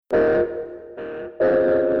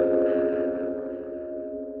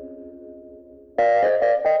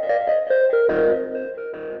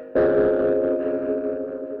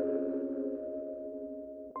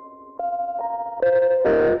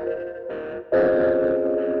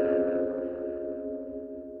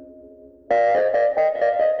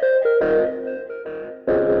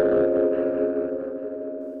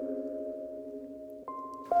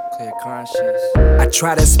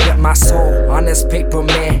try to spit my soul on this paper,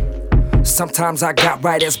 man. Sometimes I got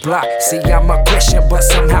writer's block. See, I'm a Christian, but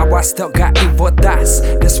somehow I still got evil thoughts.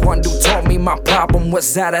 This one dude told me my problem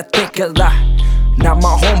was that I think a lot. Now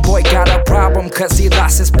my homeboy got a problem cause he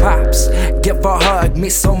lost his pops. Give a hug, me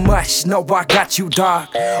so much, know I got you, dog.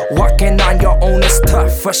 Walking on your own is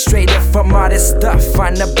tough, frustrated from all this stuff.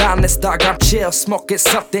 Find the balance, dog, I'm chill. Smoking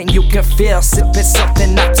something you can feel, sipping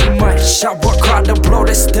something not too much. I work hard to blow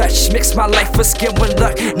this Dutch, mix my life with skill with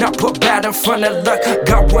luck. Not put bad in front of luck,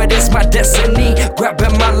 God, what is my destiny?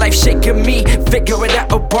 Grabbing my life, shaking me. Figure it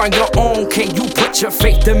out on your own, can you put your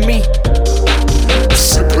faith in me?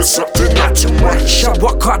 Sipping something not too much. I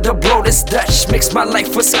work hard to blow this Dutch, mix my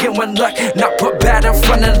life with skill and luck. Not put bad in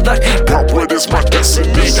front of luck. God, what is my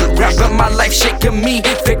destiny? Grabbing my life, shaking me.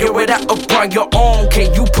 Figure it out upon your own,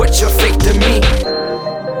 can you put your faith in me?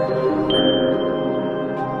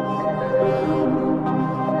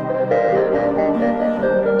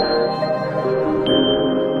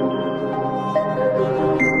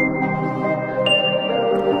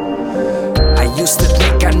 I used to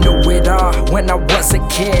think I knew it all when I was a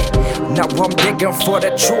kid. Now I'm digging for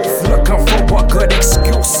the truth, looking for a good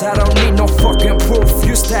excuse. I don't need no fucking proof.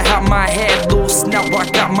 Used to have my head loose, now I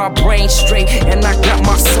got my brain straight and I got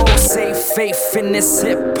my soul safe. Faith in this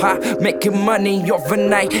hip hop, making money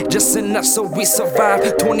overnight, just enough so we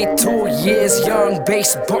survive. 22 years young,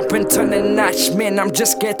 bass bumping to the notch. Man, I'm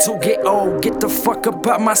just scared to get old. Get the fuck up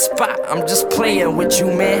out my spot. I'm just playing with you,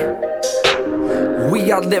 man.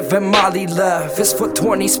 We all live in Molly love. It's for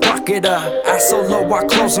 20s, pocket up. I so low, I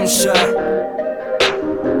close them shut.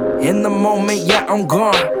 In the moment, yeah, I'm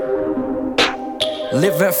gone.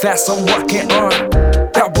 Living fast, I'm walking on.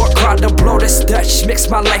 I work hard to blow this Dutch, mix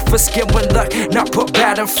my life with skill and luck. Not put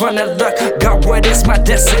bad in front of luck. God, what is my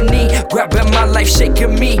destiny? Grabbing my life,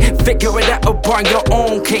 shaking me. Figure it out upon your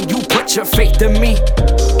own. Can you put your faith in me?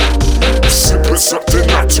 Sipping something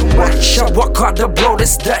not too much. I work hard to blow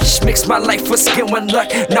this Dutch, mix my life with skill and luck.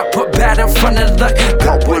 Not put bad in front of luck.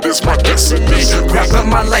 God, what is my destiny? Grabbing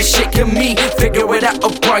my life, shaking me. Figure it out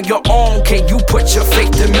upon your own. Can you put your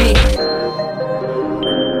faith in me?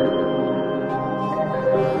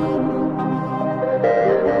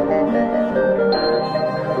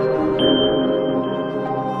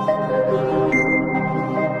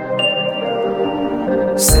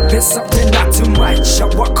 Sipping something not too much. I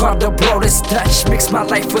work hard to blow this Dutch, mix my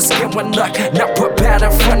life with skill and luck. Not put bad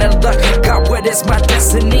in front of luck. God, what is my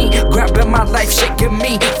destiny? Grabbing my life, shaking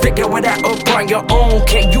me. Figure it out upon your own.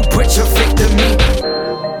 Can you put your faith in me?